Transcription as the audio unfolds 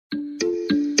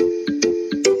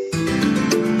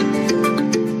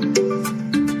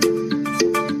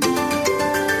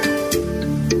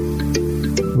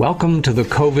Welcome to the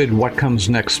COVID What Comes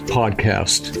Next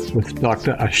podcast with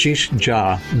Dr. Ashish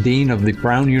Jha, Dean of the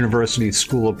Brown University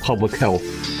School of Public Health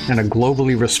and a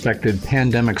globally respected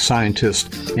pandemic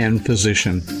scientist and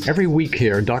physician. Every week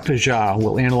here, Dr. Jha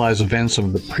will analyze events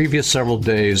of the previous several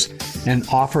days and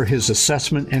offer his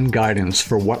assessment and guidance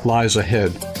for what lies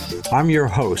ahead. I'm your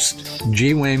host,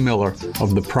 G. Wayne Miller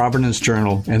of the Providence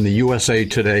Journal and the USA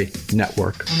Today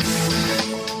Network.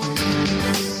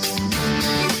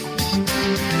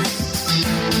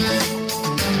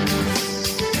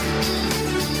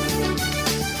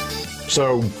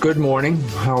 So, good morning.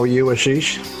 How are you,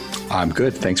 Ashish? I'm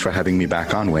good. Thanks for having me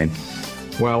back on, Wayne.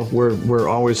 Well, we're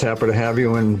always happy to have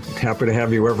you and happy to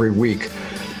have you every week.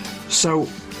 So,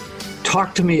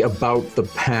 talk to me about the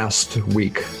past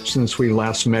week since we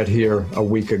last met here a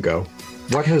week ago.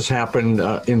 What has happened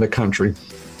in the country?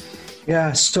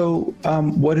 Yeah, so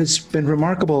what has been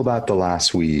remarkable about the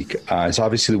last week is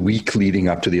obviously the week leading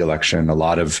up to the election, a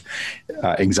lot of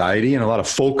anxiety and a lot of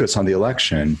focus on the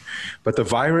election. But the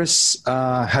virus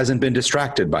hasn't been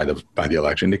distracted by the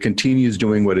election. It continues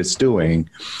doing what it's doing.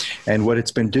 And what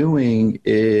it's been doing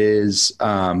is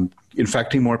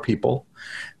infecting more people.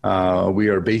 We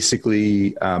are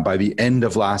basically, by the end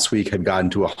of last week, had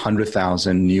gotten to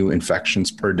 100,000 new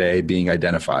infections per day being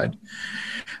identified.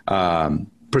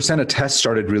 Percent of tests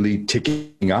started really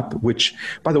ticking up, which,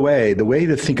 by the way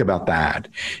to think about that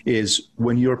is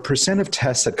when your percent of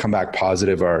tests that come back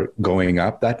positive are going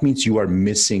up, that means you are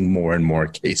missing more and more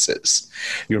cases.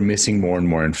 You're missing more and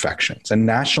more infections. And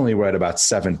nationally, we're at about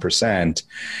 7%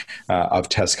 of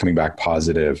tests coming back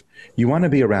positive. You want to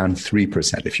be around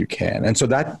 3% if you can. And so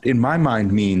that, in my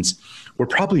mind, means we're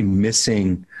probably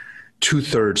missing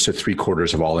 2/3 to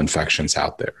 3/4 of all infections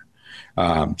out there.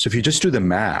 So if you just do the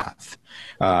math,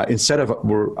 instead of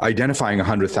we're identifying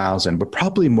 100,000, but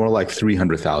probably more like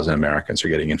 300,000 Americans are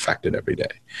getting infected every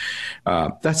day.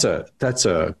 That's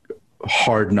a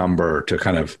hard number to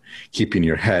kind of keep in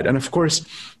your head. And of course,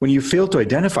 when you fail to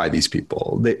identify these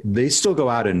people, they still go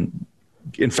out and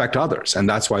infect others. And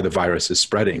that's why the virus is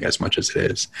spreading as much as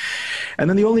it is. And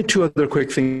then the only two other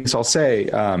quick things I'll say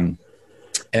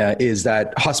is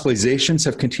that hospitalizations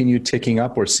have continued ticking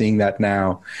up. We're seeing that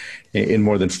now in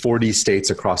more than 40 states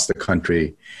across the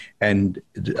country. And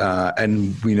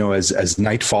we know as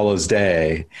night follows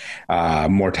day,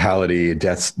 mortality,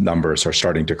 death numbers are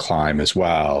starting to climb as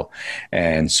well.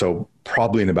 And so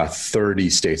probably in about 30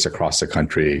 states across the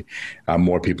country,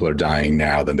 more people are dying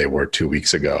now than they were 2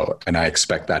 weeks ago. And I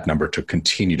expect that number to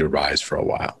continue to rise for a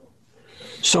while.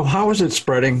 So how is it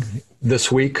spreading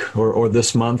this week or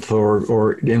this month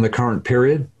or in the current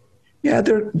period? Yeah,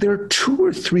 there are 2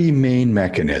 or 3 main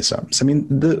mechanisms. I mean,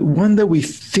 the one that we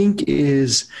think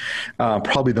is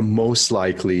probably the most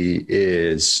likely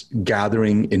is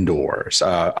gathering indoors.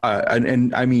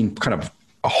 And I mean, kind of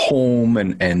a home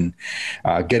and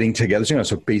getting together,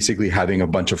 so basically having a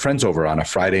bunch of friends over on a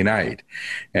Friday night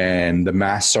and the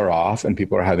masks are off and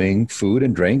people are having food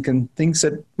and drink and things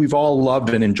that we've all loved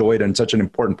and enjoyed and such an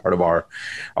important part of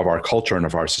our culture and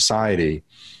of our society.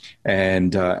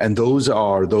 And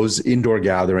those indoor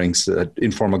gatherings,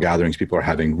 informal gatherings people are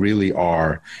having really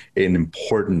are an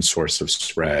important source of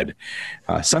spread.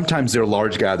 Sometimes they're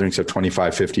large gatherings of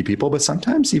 25, 50 people, but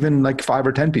sometimes even like 5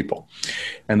 or 10 people.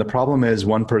 And the problem is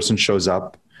one person shows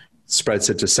up, spreads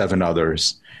it to 7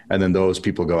 others, and then those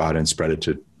people go out and spread it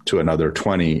to another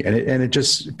 20. And it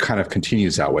just kind of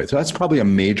continues that way. So that's probably a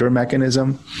major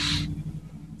mechanism.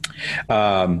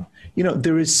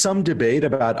 There is some debate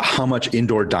about how much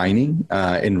indoor dining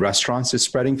in restaurants is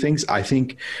spreading things. I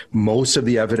think most of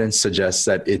the evidence suggests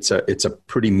that it's a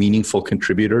pretty meaningful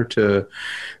contributor to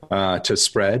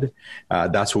spread.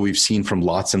 That's what we've seen from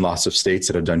lots and lots of states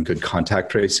that have done good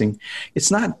contact tracing.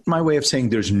 It's not my way of saying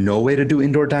there's no way to do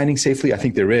indoor dining safely. I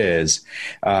think there is.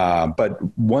 But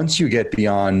once you get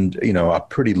beyond, a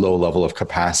pretty low level of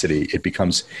capacity, it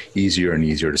becomes easier and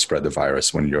easier to spread the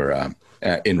virus when you're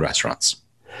in restaurants.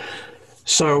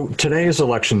 So today is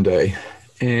election day,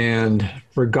 and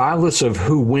regardless of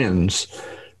who wins,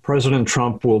 President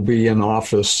Trump will be in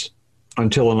office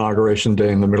until Inauguration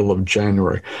Day in the middle of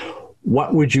January.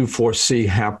 What would you foresee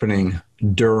happening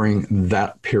during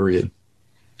that period?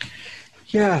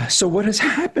 Yeah, so what has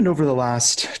happened over the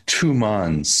last 2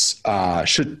 months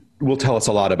will tell us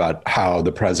a lot about how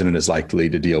the president is likely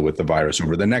to deal with the virus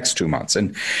over the next 2 months.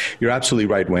 And you're absolutely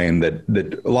right, Wayne, that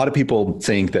a lot of people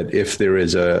think that if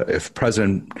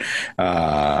President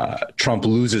Trump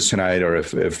loses tonight, or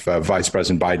if Vice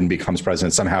President Biden becomes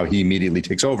president, somehow he immediately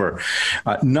takes over.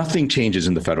 Nothing changes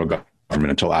in the federal government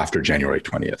until after January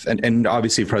 20th. And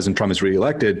obviously, if President Trump is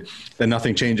reelected, then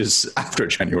nothing changes after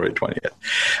January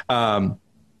 20th.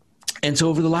 And so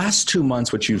over the last 2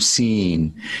 months, what you've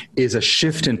seen is a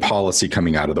shift in policy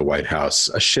coming out of the White House,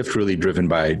 a shift really driven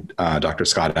by Dr.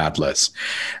 Scott Atlas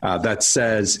that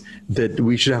says that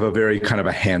we should have a very kind of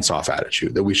a hands-off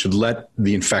attitude, that we should let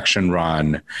the infection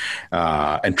run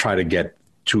and try to get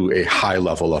to a high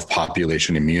level of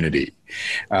population immunity.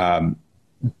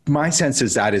 My sense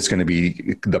is that is going to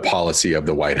be the policy of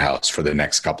the White House for the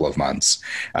next couple of months,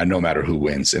 no matter who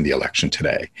wins in the election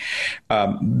today.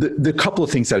 The couple of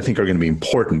things that I think are going to be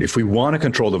important, if we want to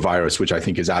control the virus, which I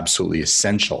think is absolutely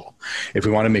essential, if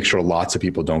we want to make sure lots of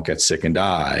people don't get sick and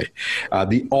die,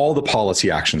 all the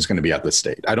policy action is going to be at the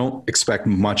state. I don't expect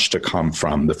much to come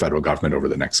from the federal government over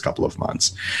the next couple of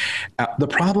months. The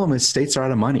problem is states are out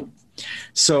of money.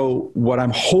 So what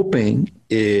I'm hoping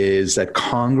is that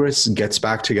Congress gets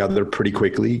back together pretty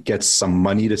quickly, gets some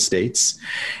money to states,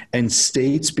 and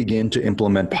states begin to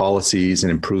implement policies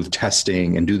and improve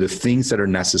testing and do the things that are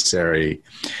necessary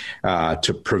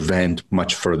to prevent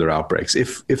much further outbreaks.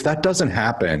 If that doesn't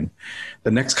happen,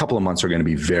 the next couple of months are going to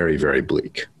be very, very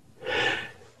bleak.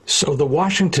 So the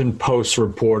Washington Post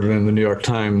reported and the New York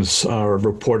Times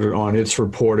reported on its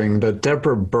reporting that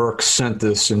Deborah Birx sent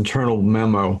this internal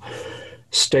memo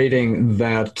stating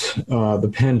that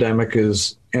the pandemic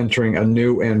is entering a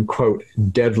new and, quote,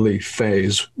 deadly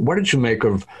phase. What did you make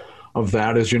of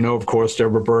that? As you know, of course,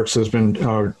 Deborah Birx has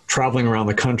been traveling around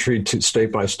the country to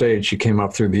state by state. She came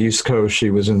up through the East Coast. She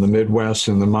was in the Midwest,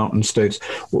 in the mountain states.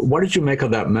 What did you make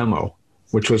of that memo,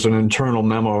 which was an internal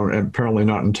memo and apparently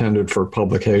not intended for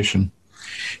publication?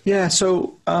 Yeah,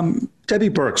 so Debbie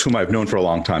Birx, whom I've known for a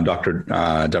long time, Dr.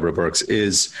 Deborah Birx,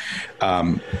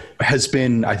 has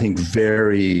been, I think,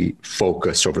 very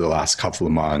focused over the last couple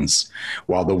of months,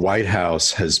 while the White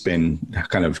House has been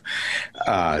kind of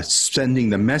sending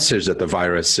the message that the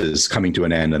virus is coming to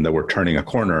an end and that we're turning a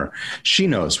corner. She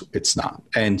knows it's not.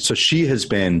 And so she has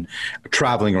been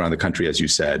traveling around the country, as you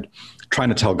said, trying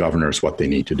to tell governors what they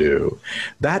need to do.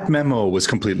 That memo was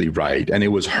completely right. And it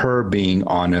was her being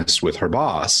honest with her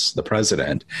boss, the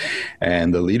president,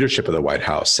 and the leadership of the White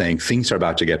House, saying things are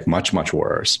about to get much, much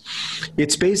worse.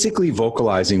 It's basically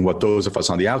vocalizing what those of us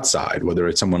on the outside, whether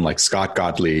it's someone like Scott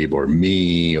Gottlieb or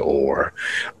me or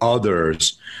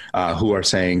others who are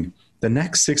saying the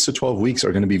next 6 to 12 weeks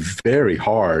are going to be very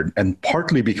hard, and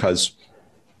partly because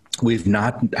we've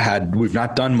not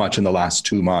done much in the last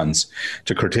 2 months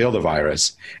to curtail the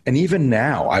virus. And even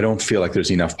now, I don't feel like there's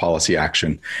enough policy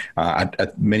action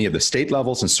at many of the state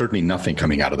levels, and certainly nothing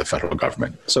coming out of the federal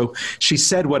government. So she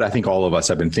said what I think all of us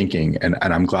have been thinking, and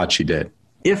I'm glad she did.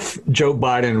 If Joe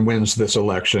Biden wins this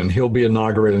election, he'll be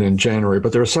inaugurated in January,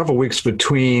 but there are several weeks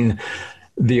between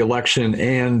the election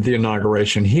and the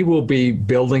inauguration. He will be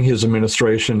building his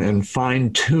administration and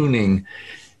fine-tuning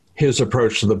his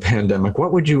approach to the pandemic.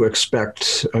 What would you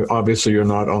expect? Obviously, you're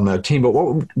not on that team, but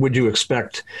what would you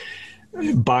expect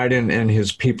Biden and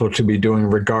his people to be doing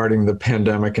regarding the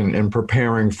pandemic and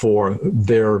preparing for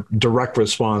their direct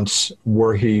response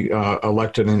were he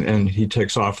elected and he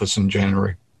takes office in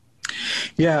January?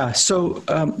 Yeah, so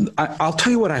I'll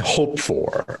tell you what I hope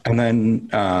for, and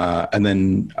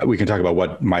then we can talk about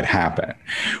what might happen.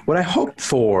 What I hope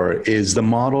for is the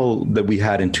model that we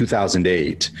had in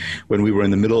 2008 when we were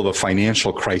in the middle of a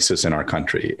financial crisis in our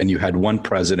country, and you had one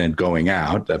president going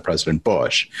out, President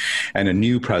Bush, and a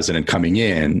new president coming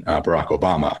in, Barack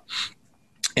Obama.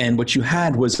 And what you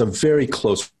had was a very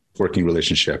close working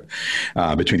relationship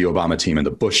between the Obama team and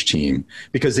the Bush team,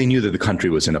 because they knew that the country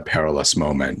was in a perilous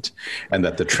moment and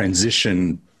that the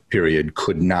transition period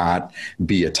could not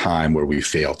be a time where we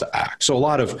failed to act. So a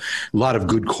lot of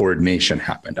good coordination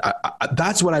happened.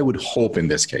 That's what I would hope in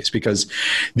this case, because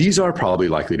these are probably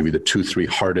likely to be the 2-3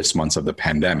 hardest months of the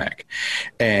pandemic.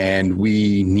 And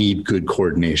we need good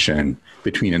coordination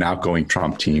between an outgoing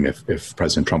Trump team, if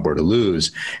President Trump were to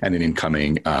lose, and an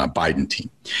incoming Biden team.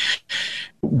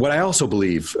 What I also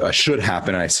believe should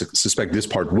happen, and I suspect this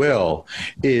part will,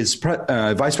 is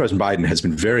Vice President Biden has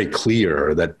been very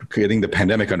clear that getting the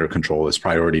pandemic under control is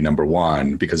priority number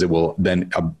one, because it will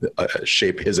then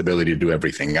shape his ability to do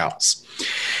everything else.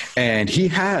 And he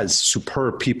has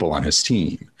superb people on his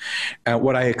team. And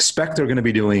what I expect they're going to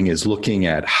be doing is looking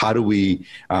at how do we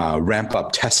ramp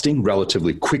up testing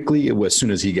relatively quickly as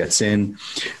soon as he gets in.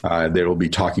 They will be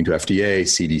talking to FDA,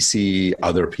 CDC,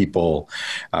 other people.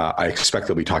 I expect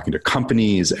they'll be talking to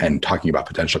companies and talking about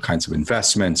potential kinds of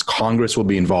investments. Congress will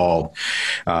be involved.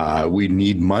 We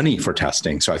need money for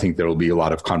testing. So I think there will be a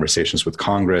lot of conversations with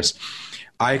Congress.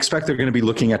 I expect they're going to be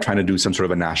looking at trying to do some sort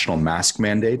of a national mask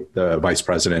mandate. The Vice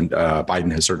President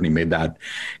Biden has certainly made that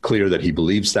clear that he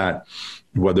believes that.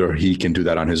 Whether he can do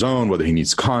that on his own, whether he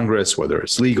needs Congress, whether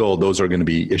it's legal, those are going to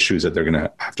be issues that they're going to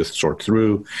have to sort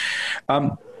through.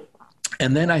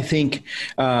 And then I think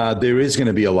there is going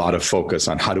to be a lot of focus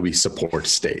on how do we support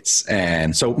states.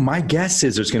 And so my guess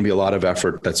is there's going to be a lot of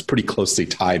effort that's pretty closely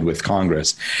tied with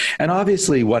Congress. And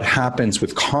obviously what happens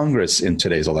with Congress in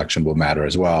today's election will matter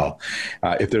as well.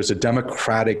 If there's a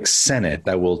Democratic Senate,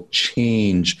 that will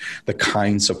change the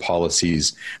kinds of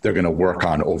policies they're going to work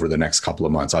on over the next couple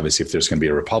of months. Obviously, if there's going to be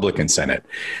a Republican Senate,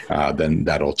 then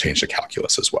that'll change the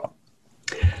calculus as well.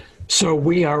 So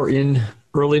we are in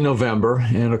early November,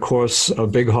 and of course, a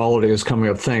big holiday is coming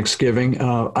up, Thanksgiving.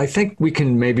 I think we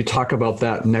can maybe talk about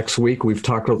that next week. We've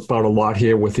talked about a lot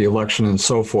here with the election and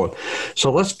so forth.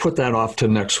 So let's put that off to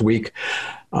next week.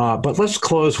 But let's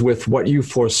close with what you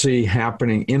foresee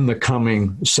happening in the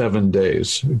coming 7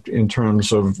 days in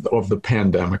terms of the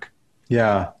pandemic.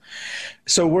 Yeah.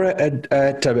 So we're at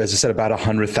as I said, about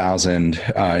 100,000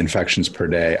 infections per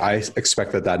day. I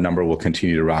expect that number will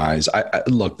continue to rise.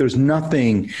 Look, there's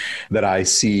nothing that I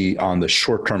see on the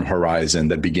short-term horizon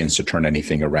that begins to turn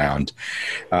anything around.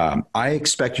 I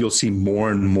expect you'll see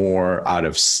more and more out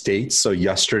of states. So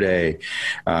yesterday,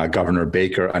 Governor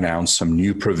Baker announced some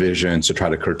new provisions to try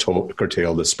to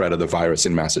curtail the spread of the virus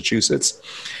in Massachusetts.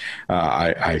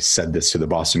 I said this to the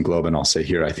Boston Globe, and I'll say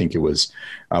here, I think it was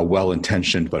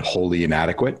well-intentioned but wholly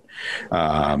inadequate.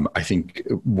 I think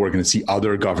we're going to see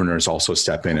other governors also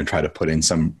step in and try to put in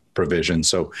some provisions.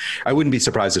 So I wouldn't be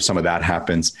surprised if some of that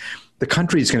happens. The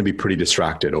country is going to be pretty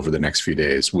distracted over the next few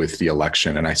days with the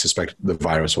election, and I suspect the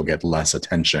virus will get less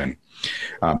attention.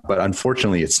 But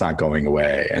unfortunately, it's not going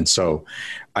away. And so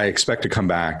I expect to come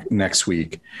back next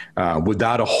week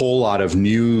without a whole lot of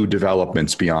new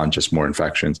developments beyond just more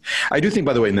infections. I do think,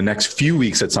 by the way, in the next few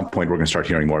weeks, at some point, we're going to start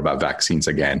hearing more about vaccines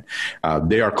again.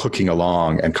 They are cooking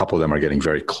along, and a couple of them are getting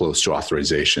very close to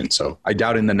authorization. So I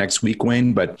doubt in the next week,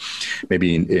 Wayne, but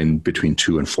maybe in between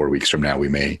 2 and 4 weeks from now, we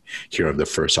may hear of the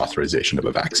first authorization of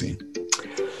a vaccine.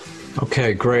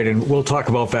 Okay, great. And we'll talk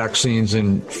about vaccines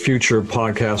in future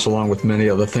podcasts along with many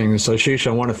other things. Ashish,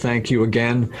 I want to thank you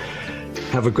again.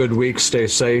 Have a good week. Stay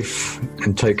safe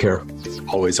and take care.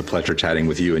 Always a pleasure chatting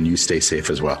with you, and you stay safe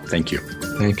as well. Thank you.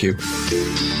 Thank you.